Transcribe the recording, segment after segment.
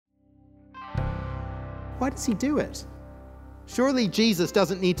Why does he do it? Surely Jesus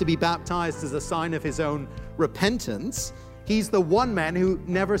doesn't need to be baptized as a sign of his own repentance. He's the one man who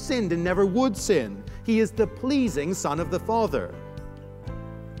never sinned and never would sin. He is the pleasing Son of the Father.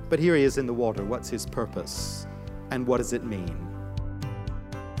 But here he is in the water. What's his purpose? And what does it mean?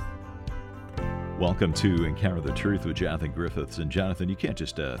 Welcome to Encounter the Truth with Jonathan Griffiths. And Jonathan, you can't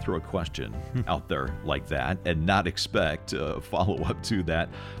just throw a question out there like that and not expect follow-up to that.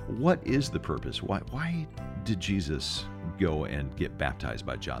 What is the purpose? Why did Jesus go and get baptized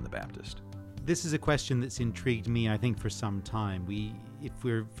by John the Baptist? This is a question that's intrigued me, I think, for some time. If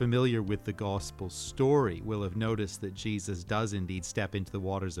we're familiar with the gospel story, we'll have noticed that Jesus does indeed step into the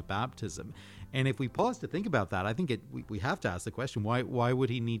waters of baptism. And if we pause to think about that, I think we have to ask the question, why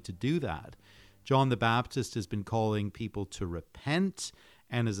would he need to do that? John the Baptist has been calling people to repent,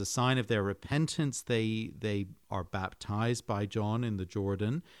 and as a sign of their repentance, they are baptized by John in the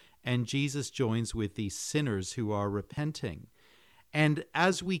Jordan, and Jesus joins with these sinners who are repenting. And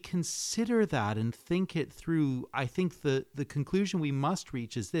as we consider that and think it through, I think the conclusion we must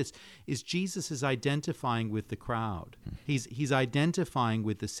reach is this, is Jesus is identifying with the crowd. He's identifying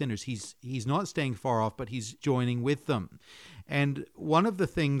with the sinners. He's not staying far off, but he's joining with them. And one of the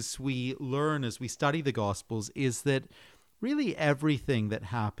things we learn as we study the Gospels is that really everything that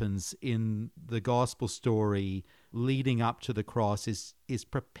happens in the Gospel story leading up to the cross is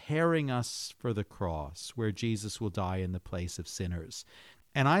preparing us for the cross, where Jesus will die in the place of sinners.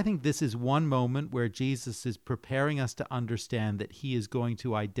 And I think this is one moment where Jesus is preparing us to understand that he is going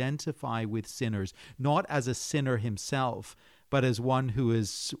to identify with sinners, not as a sinner himself, but as one who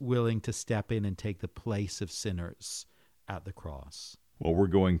is willing to step in and take the place of sinners at the cross. Well, we're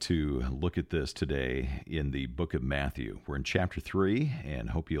going to look at this today in the book of Matthew. We're in chapter 3, and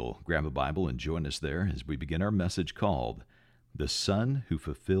hope you'll grab a Bible and join us there as we begin our message called The Son Who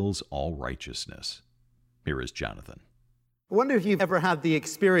Fulfills All Righteousness. Here is Jonathan. I wonder if you've ever had the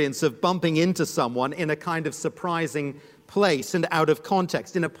experience of bumping into someone in a kind of surprising place and out of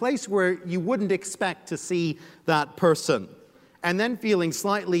context, in a place where you wouldn't expect to see that person, and then feeling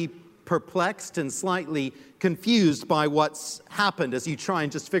slightly perplexed and slightly confused by what's happened as you try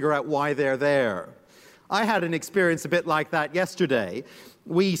and just figure out why they're there. I had an experience a bit like that yesterday.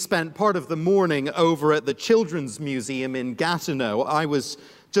 We spent part of the morning over at the Children's Museum in Gatineau. I was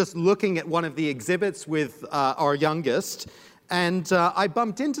just looking at one of the exhibits with our youngest, and I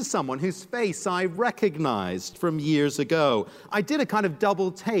bumped into someone whose face I recognized from years ago. I did a kind of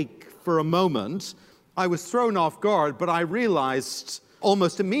double take for a moment. I was thrown off guard, but I realized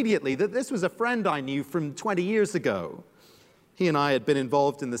almost immediately that this was a friend I knew from 20 years ago. He and I had been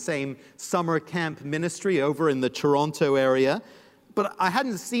involved in the same summer camp ministry over in the Toronto area, but I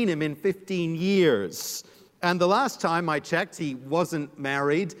hadn't seen him in 15 years. And the last time I checked, he wasn't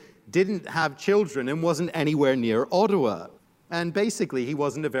married, didn't have children, and wasn't anywhere near Ottawa. And basically, he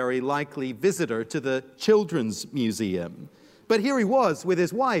wasn't a very likely visitor to the Children's Museum. But here he was with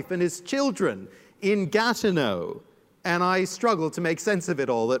his wife and his children in Gatineau. And I struggled to make sense of it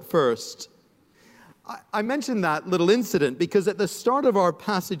all at first. I mentioned that little incident because at the start of our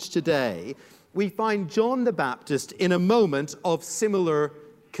passage today, we find John the Baptist in a moment of similar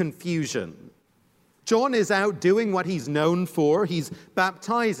confusion. John is out doing what he's known for. He's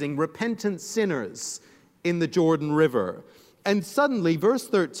baptizing repentant sinners in the Jordan River. And suddenly, verse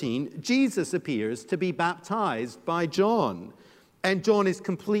 13, Jesus appears to be baptized by John. And John is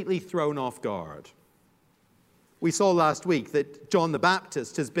completely thrown off guard. We saw last week that John the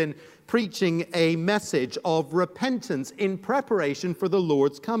Baptist has been preaching a message of repentance in preparation for the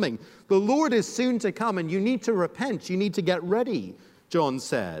Lord's coming. The Lord is soon to come, and you need to repent. You need to get ready, John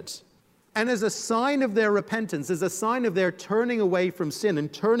said. And as a sign of their repentance, as a sign of their turning away from sin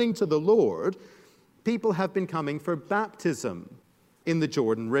and turning to the Lord, people have been coming for baptism in the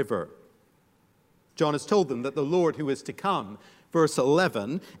Jordan River. John has told them that the Lord who is to come, verse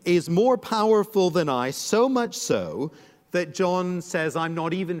 11, is more powerful than I, so much so that John says, I'm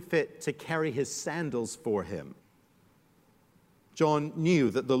not even fit to carry his sandals for him. John knew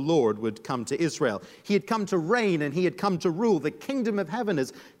that the Lord would come to Israel. He had come to reign and he had come to rule. The kingdom of heaven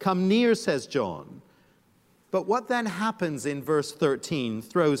has come near, says John. But what then happens in verse 13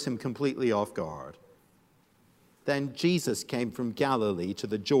 throws him completely off guard. Then Jesus came from Galilee to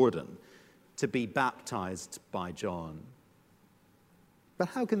the Jordan to be baptized by John. But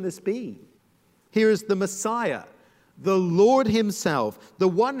how can this be? Here's the Messiah, the Lord himself, the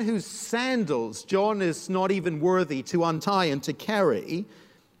one whose sandals John is not even worthy to untie and to carry.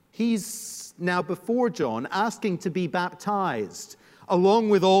 He's now before John asking to be baptized along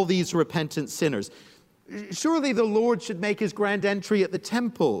with all these repentant sinners. Surely the Lord should make his grand entry at the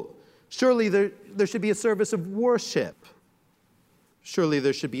temple Surely there should be a service of worship. Surely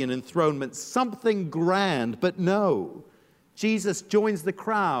there should be an enthronement, something grand, but no. Jesus joins the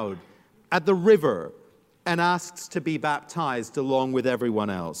crowd at the river and asks to be baptized along with everyone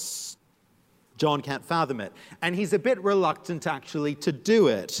else. John can't fathom it, and he's a bit reluctant actually to do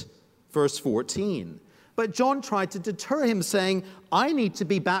it. Verse 14. But John tried to deter him, saying, I need to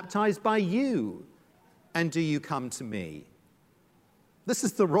be baptized by you, and do you come to me? This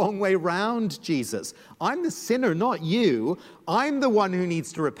is the wrong way round, Jesus. I'm the sinner, not you. I'm the one who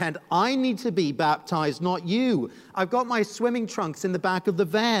needs to repent. I need to be baptized, not you. I've got my swimming trunks in the back of the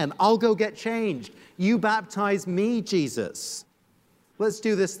van. I'll go get changed. You baptize me, Jesus. Let's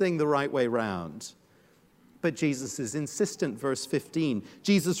do this thing the right way round. But Jesus is insistent, verse 15.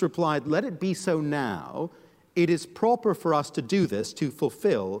 Jesus replied, let it be so now. It is proper for us to do this to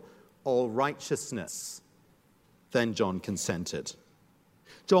fulfill all righteousness. Then John consented.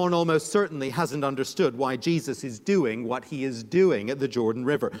 John almost certainly hasn't understood why Jesus is doing what he is doing at the Jordan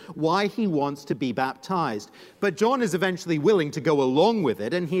River, why he wants to be baptized. But John is eventually willing to go along with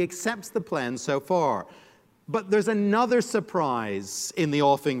it, and he accepts the plan so far. But there's another surprise in the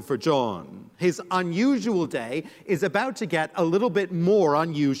offing for John. His unusual day is about to get a little bit more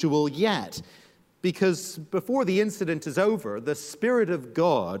unusual yet, because before the incident is over, the Spirit of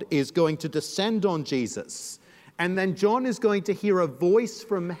God is going to descend on Jesus. And then John is going to hear a voice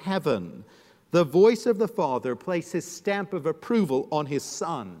from heaven, the voice of the Father, place his stamp of approval on his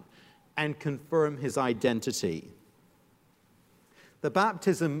Son and confirm his identity. The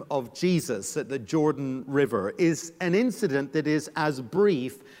baptism of Jesus at the Jordan River is an incident that is as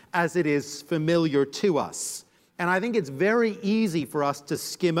brief as it is familiar to us. And I think it's very easy for us to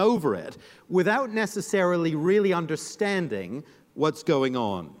skim over it without necessarily really understanding what's going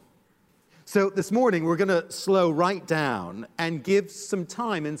on. So this morning, we're going to slow right down and give some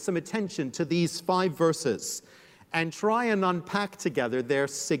time and some attention to these 5 verses and try and unpack together their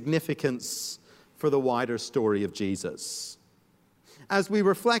significance for the wider story of Jesus. As we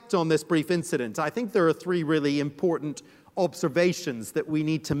reflect on this brief incident, I think there are 3 really important observations that we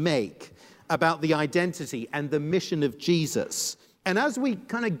need to make about the identity and the mission of Jesus. And as we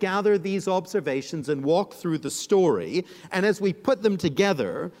kind of gather these observations and walk through the story, and as we put them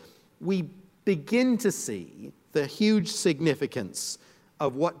together, we begin to see the huge significance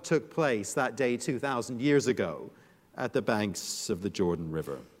of what took place that day 2,000 years ago at the banks of the Jordan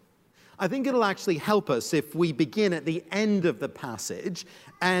River. I think it'll actually help us if we begin at the end of the passage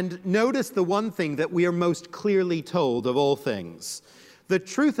and notice the one thing that we are most clearly told of all things. The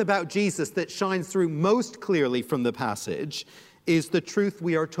truth about Jesus that shines through most clearly from the passage is the truth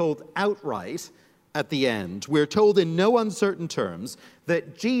we are told outright at the end. We're told in no uncertain terms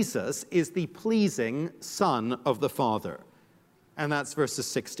that Jesus is the pleasing Son of the Father. And that's verses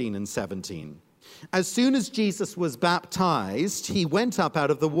 16 and 17. As soon as Jesus was baptized, he went up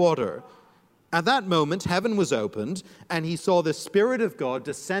out of the water. At that moment, heaven was opened, and he saw the Spirit of God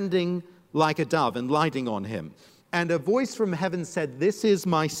descending like a dove and lighting on him. And a voice from heaven said, "This is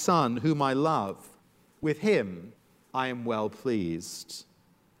my Son, whom I love. With him I am well pleased."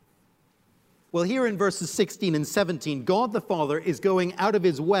 Well, here in verses 16 and 17, God the Father is going out of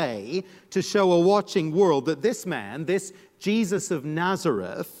his way to show a watching world that this man, this Jesus of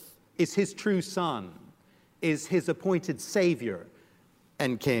Nazareth, is his true Son, is his appointed Savior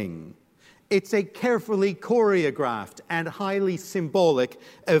and King. It's a carefully choreographed and highly symbolic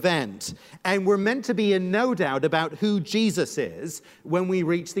event. And we're meant to be in no doubt about who Jesus is when we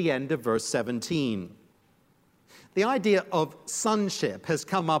reach the end of verse 17. The idea of sonship has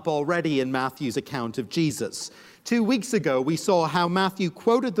come up already in Matthew's account of Jesus. 2 weeks ago, we saw how Matthew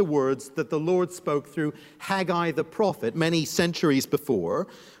quoted the words that the Lord spoke through Haggai the prophet many centuries before,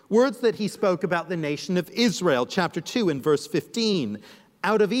 words that he spoke about the nation of Israel, chapter 2 and verse 15.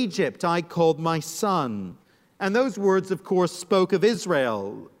 "Out of Egypt I called my son." And those words, of course, spoke of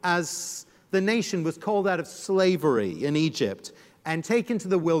Israel as the nation was called out of slavery in Egypt and taken to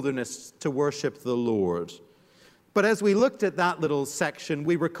the wilderness to worship the Lord. But as we looked at that little section,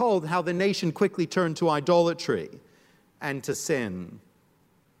 we recalled how the nation quickly turned to idolatry and to sin.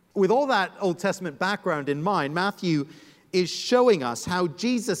 With all that Old Testament background in mind, Matthew is showing us how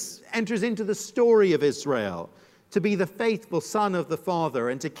Jesus enters into the story of Israel to be the faithful Son of the Father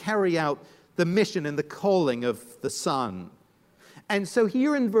and to carry out the mission and the calling of the Son. And so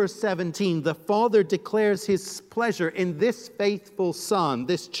here in verse 17, the Father declares his pleasure in this faithful Son,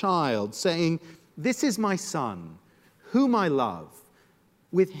 this child, saying, "This is my Son, whom I love.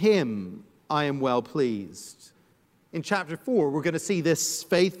 With him I am well pleased." In chapter 4, we're going to see this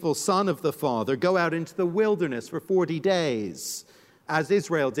faithful Son of the Father go out into the wilderness for 40 days as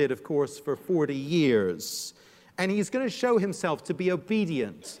Israel did, of course, for 40 years. And he's going to show himself to be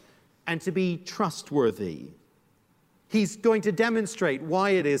obedient and to be trustworthy. He's going to demonstrate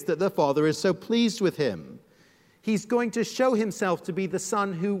why it is that the Father is so pleased with him. He's going to show himself to be the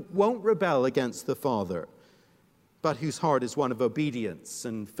Son who won't rebel against the Father, but whose heart is one of obedience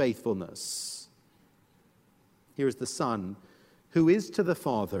and faithfulness. Here's the Son who is to the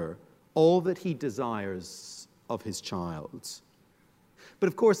Father all that he desires of his child. But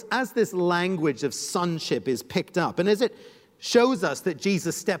of course, as this language of sonship is picked up, and as it shows us that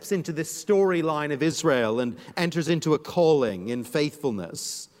Jesus steps into this storyline of Israel and enters into a calling in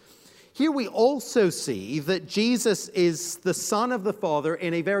faithfulness, here we also see that Jesus is the Son of the Father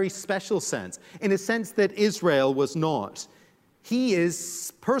in a very special sense, in a sense that Israel was not. He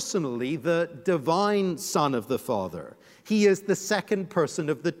is personally the divine Son of the Father. He is the second person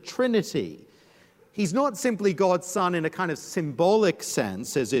of the Trinity. He's not simply God's Son in a kind of symbolic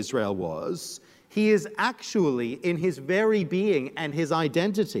sense, as Israel was. He is actually, in his very being and his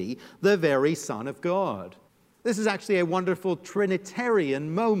identity, the very Son of God. This is actually a wonderful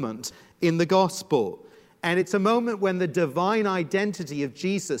Trinitarian moment in the gospel. And it's a moment when the divine identity of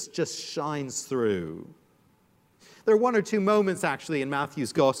Jesus just shines through. There are one or two moments actually in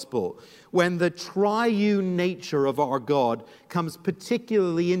Matthew's gospel when the triune nature of our God comes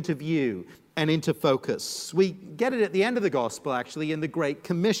particularly into view and into focus. We get it at the end of the gospel actually in the Great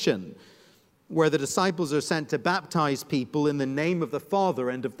Commission, where the disciples are sent to baptize people in the name of the Father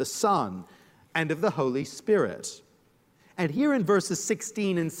and of the Son and of the Holy Spirit. And here in verses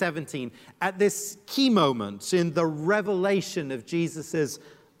 16 and 17, at this key moment in the revelation of Jesus'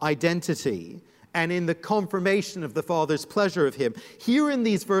 identity and in the confirmation of the Father's pleasure of him, here in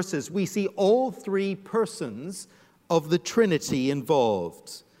these verses we see all three persons of the Trinity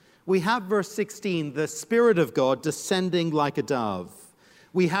involved. We have verse 16, the Spirit of God descending like a dove.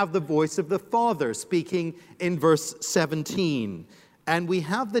 We have the voice of the Father speaking in verse 17. And we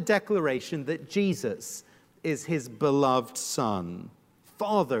have the declaration that Jesus is his beloved Son.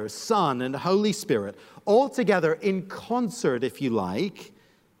 Father, Son, and Holy Spirit, all together in concert, if you like,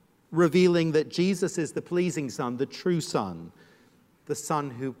 revealing that Jesus is the pleasing Son, the true Son, the Son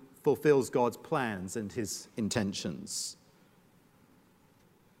who fulfills God's plans and his intentions.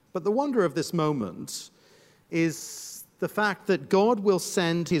 But the wonder of this moment is the fact that God will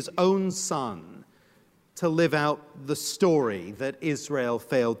send his own Son to live out the story that Israel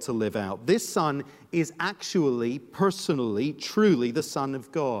failed to live out. This Son is actually, personally, truly the Son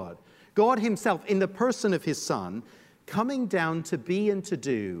of God. God himself, in the person of his Son, coming down to be and to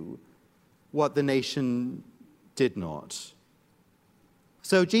do what the nation did not.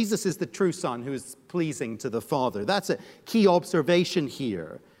 So Jesus is the true Son who is pleasing to the Father. That's a key observation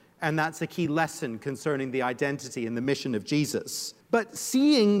here, and that's a key lesson concerning the identity and the mission of Jesus. But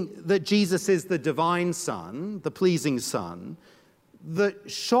seeing that Jesus is the divine Son, the pleasing Son, the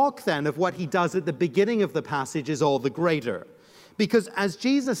shock then of what he does at the beginning of the passage is all the greater. Because as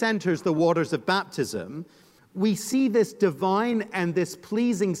Jesus enters the waters of baptism, we see this divine and this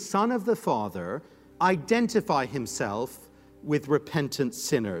pleasing Son of the Father identify himself with repentant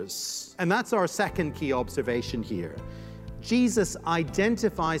sinners. And that's our second key observation here. Jesus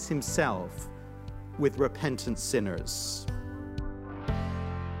identifies himself with repentant sinners.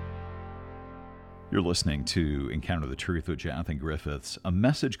 You're listening to Encounter the Truth with Jonathan Griffiths, a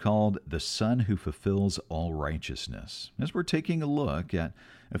message called The Son Who Fulfills All Righteousness, as we're taking a look at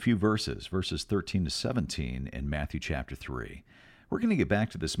a few verses 13 to 17 in Matthew chapter 3. We're going to get back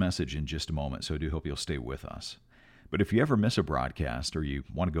to this message in just a moment, so I do hope you'll stay with us. But if you ever miss a broadcast or you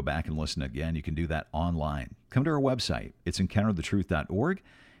want to go back and listen again, you can do that online. Come to our website. It's encounterthetruth.org,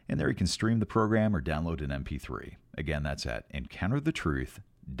 and there you can stream the program or download an MP3. Again, that's at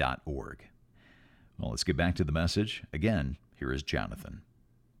encounterthetruth.org. Well, let's get back to the message. Again, here is Jonathan.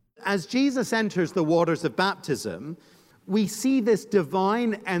 As Jesus enters the waters of baptism, we see this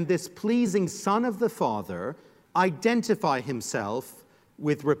divine and this pleasing Son of the Father identify himself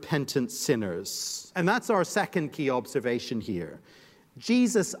with repentant sinners. And that's our second key observation here.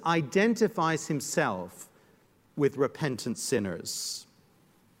 Jesus identifies himself with repentant sinners.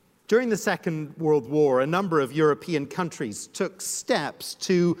 During the Second World War, a number of European countries took steps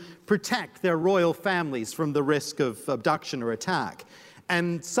to protect their royal families from the risk of abduction or attack.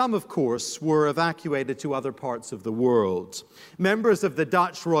 And some, of course, were evacuated to other parts of the world. Members of the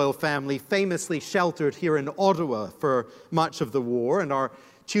Dutch royal family famously sheltered here in Ottawa for much of the war, and our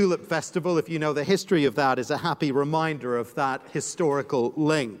Tulip Festival, if you know the history of that, is a happy reminder of that historical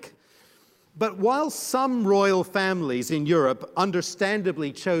link. But while some royal families in Europe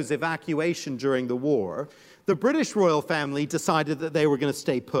understandably chose evacuation during the war, The British royal family decided that they were going to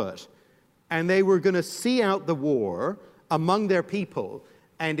stay put, and they were going to see out the war among their people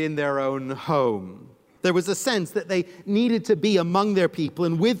and in their own home. There was a sense that they needed to be among their people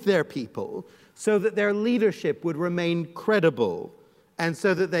and with their people so that their leadership would remain credible and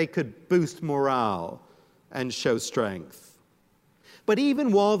so that they could boost morale and show strength. But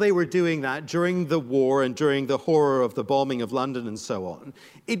even while they were doing that, during the war and during the horror of the bombing of London and so on,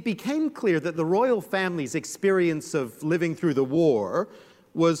 it became clear that the royal family's experience of living through the war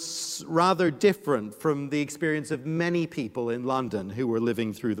was rather different from the experience of many people in London who were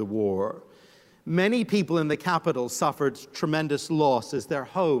living through the war. Many people in the capital suffered tremendous loss as their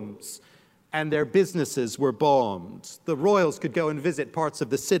homes and their businesses were bombed. The royals could go and visit parts of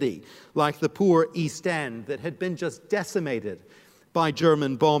the city, like the poor East End that had been just decimated by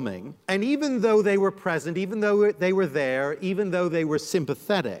German bombing. And even though they were present, even though they were there, even though they were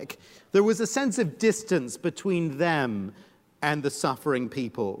sympathetic, there was a sense of distance between them and the suffering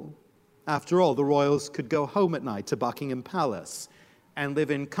people. After all, the royals could go home at night to Buckingham Palace and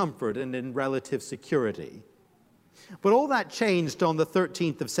live in comfort and in relative security. But all that changed on the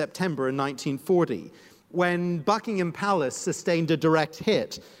 13th of September in 1940, when Buckingham Palace sustained a direct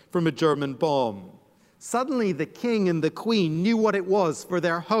hit from a German bomb. Suddenly, the king and the queen knew what it was for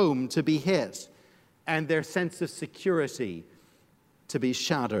their home to be hit and their sense of security to be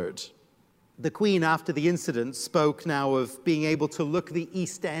shattered. The queen, after the incident, spoke now of being able to look the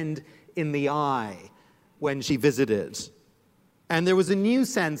East End in the eye when she visited. And there was a new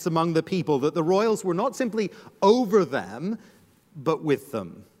sense among the people that the royals were not simply over them, but with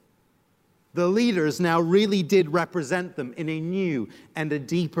them. The leaders now really did represent them in a new and a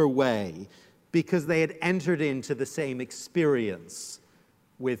deeper way because they had entered into the same experience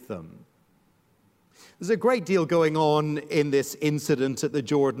with them. There's a great deal going on in this incident at the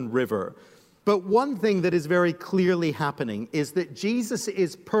Jordan River. But one thing that is very clearly happening is that Jesus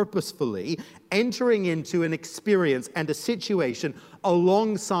is purposefully entering into an experience and a situation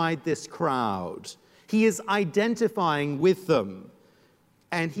alongside this crowd. He is identifying with them,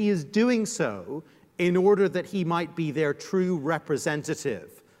 and he is doing so in order that he might be their true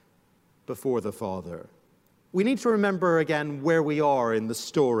representative before the Father. We need to remember again where we are in the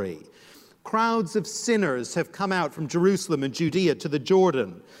story. Crowds of sinners have come out from Jerusalem and Judea to the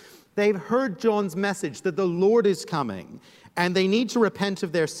Jordan. They've heard John's message that the Lord is coming, and they need to repent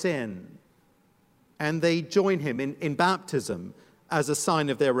of their sin. And they join him in baptism as a sign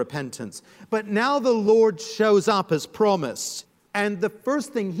of their repentance. But now the Lord shows up as promised, and the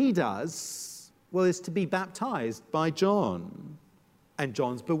first thing he does, well, is to be baptized by John. And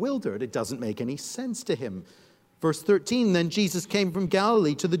John's bewildered. It doesn't make any sense to him. Verse 13, then Jesus came from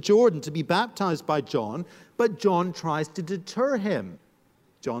Galilee to the Jordan to be baptized by John, but John tries to deter him.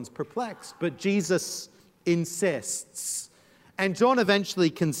 John's perplexed, but Jesus insists. And John eventually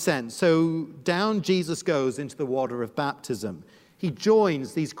consents. So down Jesus goes into the water of baptism. He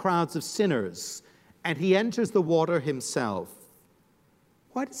joins these crowds of sinners, and he enters the water himself.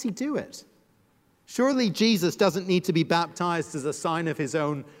 Why does he do it? Surely Jesus doesn't need to be baptized as a sign of his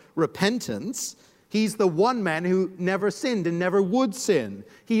own repentance. He's the one man who never sinned and never would sin.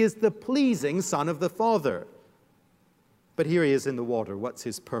 He is the pleasing Son of the Father. But here he is in the water. What's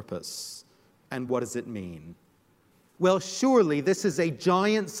his purpose? And what does it mean? Well, surely this is a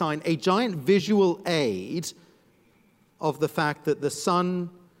giant sign, a giant visual aid of the fact that the Son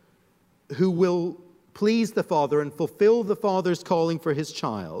who will please the Father and fulfill the Father's calling for his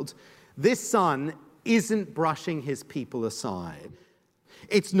child, this Son isn't brushing his people aside.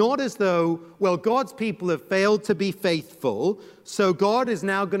 It's not as though, well, God's people have failed to be faithful, so God is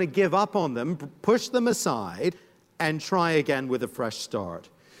now going to give up on them, push them aside, and try again with a fresh start.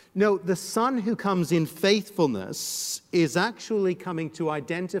 No, the Son who comes in faithfulness is actually coming to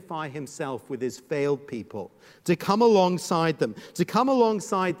identify himself with his failed people, to come alongside them, to come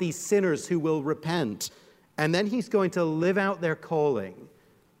alongside these sinners who will repent, and then he's going to live out their calling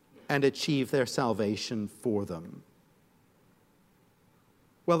and achieve their salvation for them.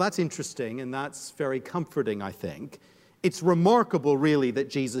 Well, that's interesting, and that's very comforting, I think. It's remarkable, really, that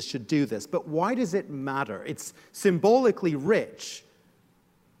Jesus should do this. But why does it matter? It's symbolically rich,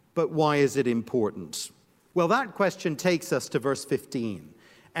 but why is it important? Well, that question takes us to verse 15,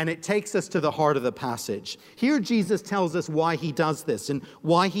 and it takes us to the heart of the passage. Here, Jesus tells us why he does this and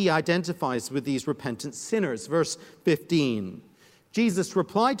why he identifies with these repentant sinners. Verse 15, Jesus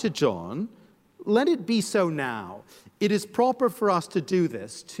replied to John, "Let it be so now. It is proper for us to do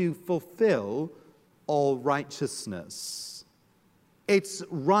this to fulfill all righteousness." It's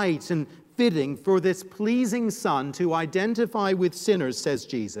right and fitting for this pleasing Son to identify with sinners, says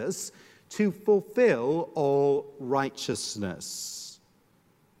Jesus, to fulfill all righteousness.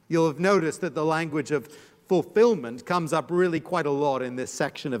 You'll have noticed that the language of fulfillment comes up really quite a lot in this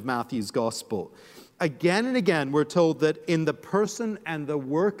section of Matthew's Gospel. Again and again, we're told that in the person and the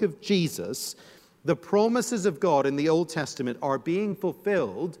work of Jesus, the promises of God in the Old Testament are being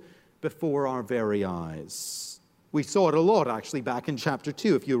fulfilled before our very eyes. We saw it a lot, actually, back in chapter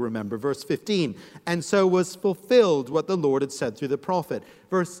 2, if you remember, verse 15. And so was fulfilled what the Lord had said through the prophet.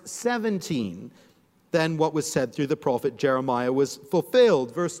 Verse 17, then what was said through the prophet Jeremiah was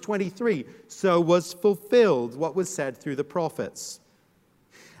fulfilled. Verse 23, so was fulfilled what was said through the prophets.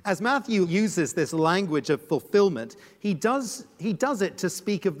 As Matthew uses this language of fulfillment, he does it to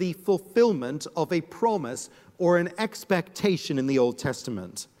speak of the fulfillment of a promise or an expectation in the Old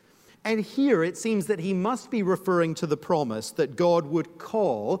Testament. And here it seems that he must be referring to the promise that God would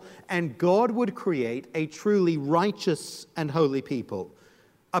call and God would create a truly righteous and holy people,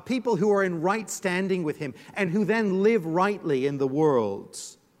 a people who are in right standing with him and who then live rightly in the world.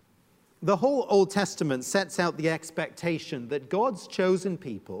 The whole Old Testament sets out the expectation that God's chosen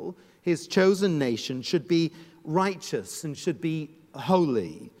people, his chosen nation, should be righteous and should be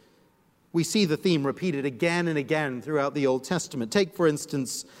holy. We see the theme repeated again and again throughout the Old Testament. Take, for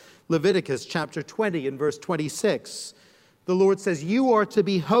instance, Leviticus chapter 20 and verse 26. The Lord says, "You are to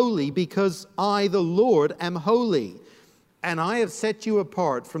be holy because I, the Lord, am holy, and I have set you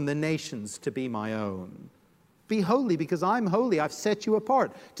apart from the nations to be my own." Be holy because I'm holy. I've set you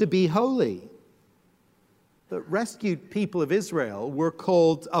apart to be holy. The rescued people of Israel were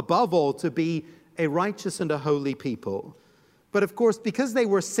called above all to be a righteous and a holy people. But of course, because they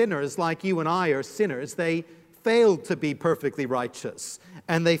were sinners like you and I are sinners, they failed to be perfectly righteous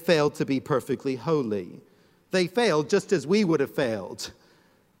and they failed to be perfectly holy. They failed just as we would have failed.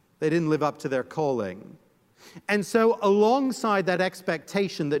 They didn't live up to their calling. And so alongside that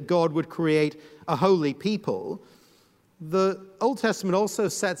expectation that God would create a holy people, the Old Testament also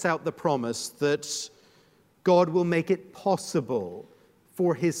sets out the promise that God will make it possible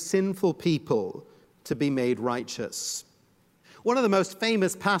for his sinful people to be made righteous. One of the most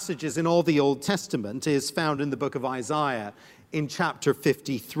famous passages in all the Old Testament is found in the book of Isaiah in chapter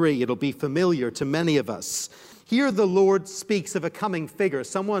 53. It'll be familiar to many of us. Here the Lord speaks of a coming figure,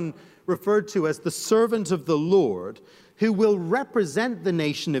 someone referred to as the servant of the Lord, who will represent the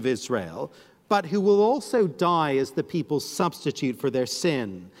nation of Israel, but who will also die as the people's substitute for their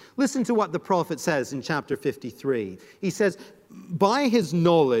sin. Listen to what the prophet says in chapter 53. He says, "By his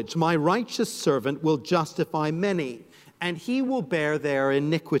knowledge, my righteous servant will justify many, and he will bear their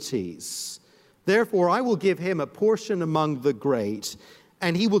iniquities. Therefore, I will give him a portion among the great,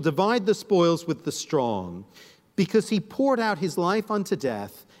 and he will divide the spoils with the strong, because he poured out his life unto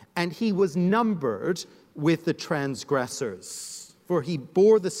death, and he was numbered with the transgressors. For he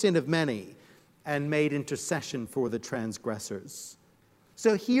bore the sin of many and made intercession for the transgressors."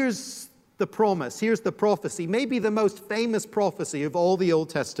 So here's the promise, here's the prophecy, maybe the most famous prophecy of all the Old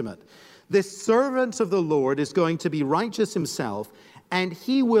Testament. This servant of the Lord is going to be righteous himself, and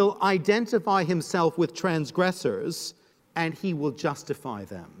he will identify himself with transgressors, and he will justify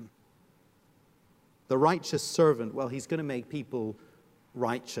them. The righteous servant, well, he's going to make people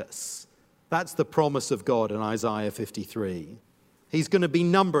righteous. That's the promise of God in Isaiah 53. He's going to be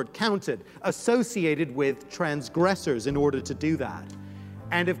numbered, counted, associated with transgressors in order to do that.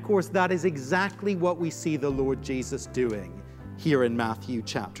 And of course, that is exactly what we see the Lord Jesus doing here in Matthew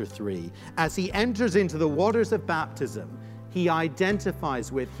chapter 3. As he enters into the waters of baptism, he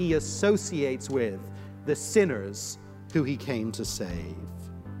identifies with, he associates with the sinners who he came to save.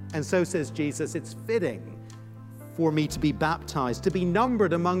 And so says Jesus, it's fitting for me to be baptized, to be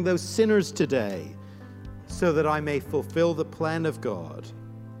numbered among those sinners today, so that I may fulfill the plan of God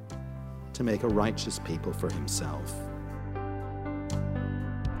to make a righteous people for himself.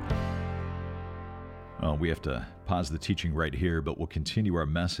 Well, we have to pause the teaching right here, but we'll continue our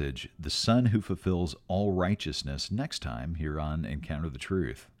message, The Son Who Fulfills All Righteousness, next time here on Encounter the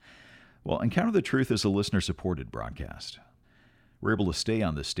Truth. Well, Encounter the Truth is a listener-supported broadcast. We're able to stay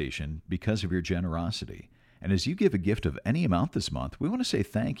on this station because of your generosity. And as you give a gift of any amount this month, we want to say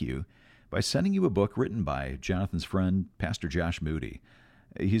thank you by sending you a book written by Jonathan's friend, Pastor Josh Moody.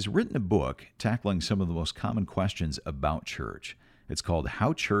 He's written a book tackling some of the most common questions about church. It's called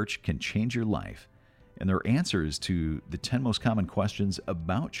How Church Can Change Your Life. And there are answers to the 10 most common questions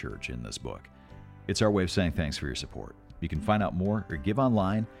about church in this book. It's our way of saying thanks for your support. You can find out more or give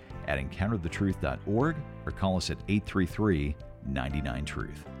online at encounterthetruth.org or call us at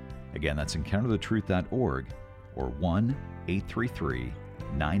 833-99-TRUTH. Again, that's encounterthetruth.org or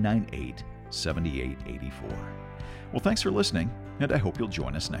 1-833-998-7884. Well, thanks for listening, and I hope you'll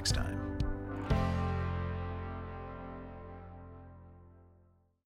join us next time.